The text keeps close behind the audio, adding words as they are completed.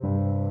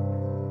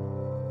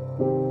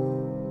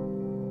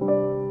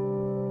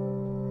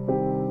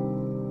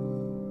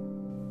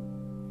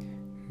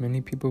Many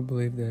people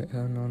believe that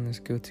Adnan is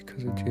guilty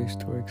because of Jay's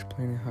story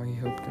explaining how he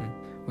helped him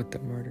with the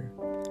murder.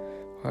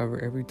 However,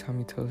 every time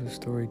he tells his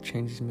story, it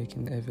changes,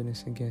 making the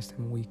evidence against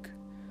him weak.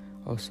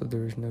 Also,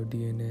 there is no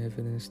DNA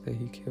evidence that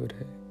he killed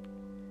Hay.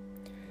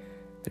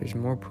 There's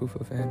more proof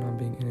of Adnan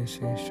being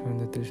innocent, showing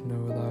that there's no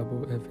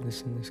reliable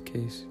evidence in this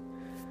case.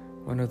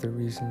 One of the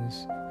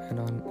reasons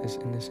Adnan is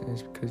innocent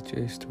is because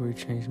Jay's story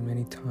changed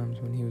many times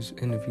when he was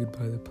interviewed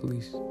by the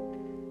police.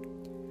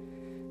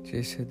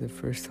 Jay said the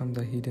first time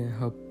that he didn't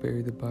help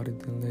bury the body,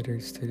 then later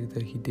stated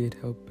that he did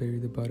help bury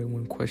the body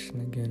when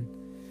questioned again.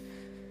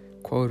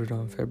 Quoted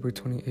on February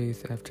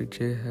 28th, after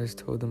Jay has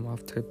told them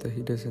off tape that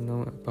he doesn't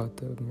know about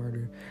the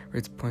murder,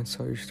 Ritz points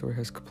out, your story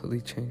has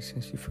completely changed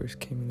since you first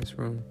came in this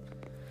room.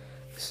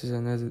 This is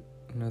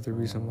another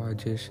reason why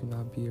Jay should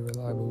not be a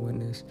reliable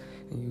witness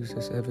and use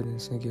as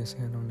evidence against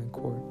Adnan in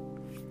court.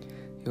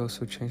 He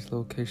also changed the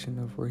location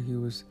of where he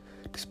was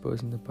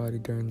disposing the body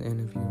during the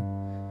interview.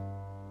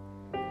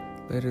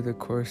 Later, the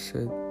court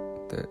said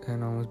that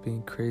Adnan was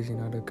being crazy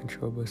and out of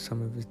control, but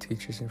some of his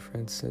teachers and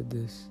friends said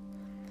this.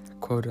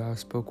 Quoted, I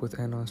spoke with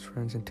Adnan's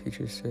friends and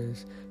teachers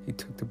says he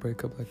took the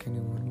breakup like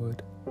anyone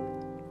would.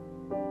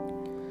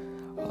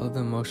 All of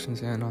the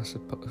emotions Adnan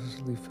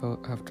supposedly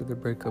felt after the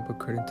breakup,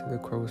 according to the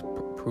court, was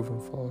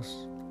proven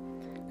false.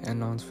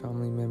 Adnan's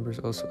family members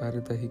also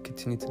added that he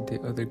continued to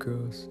date other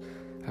girls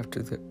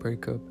after the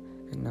breakup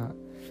and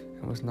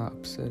was not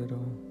upset at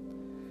all.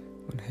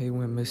 When Hay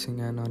went missing,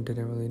 Adnan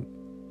didn't really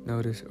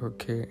notice or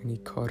care, and he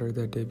called her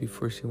that day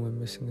before she went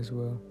missing as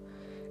well.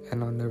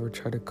 Adnan never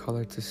tried to call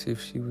her to see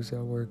if she was at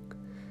work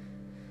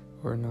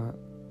or not.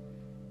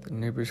 The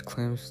neighbors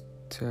claims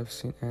to have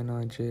seen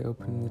Adnan and Jay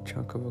opening the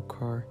trunk of a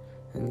car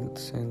and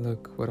saying,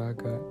 look what I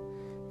got,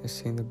 and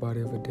seeing the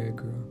body of a dead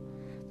girl.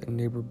 The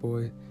neighbor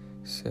boy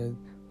said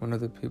one of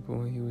the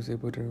people he was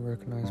able to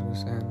recognize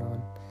was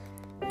Adnan,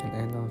 and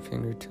Adnan's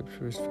fingertips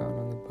was found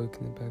on the book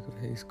in the back of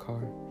Hay's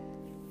car.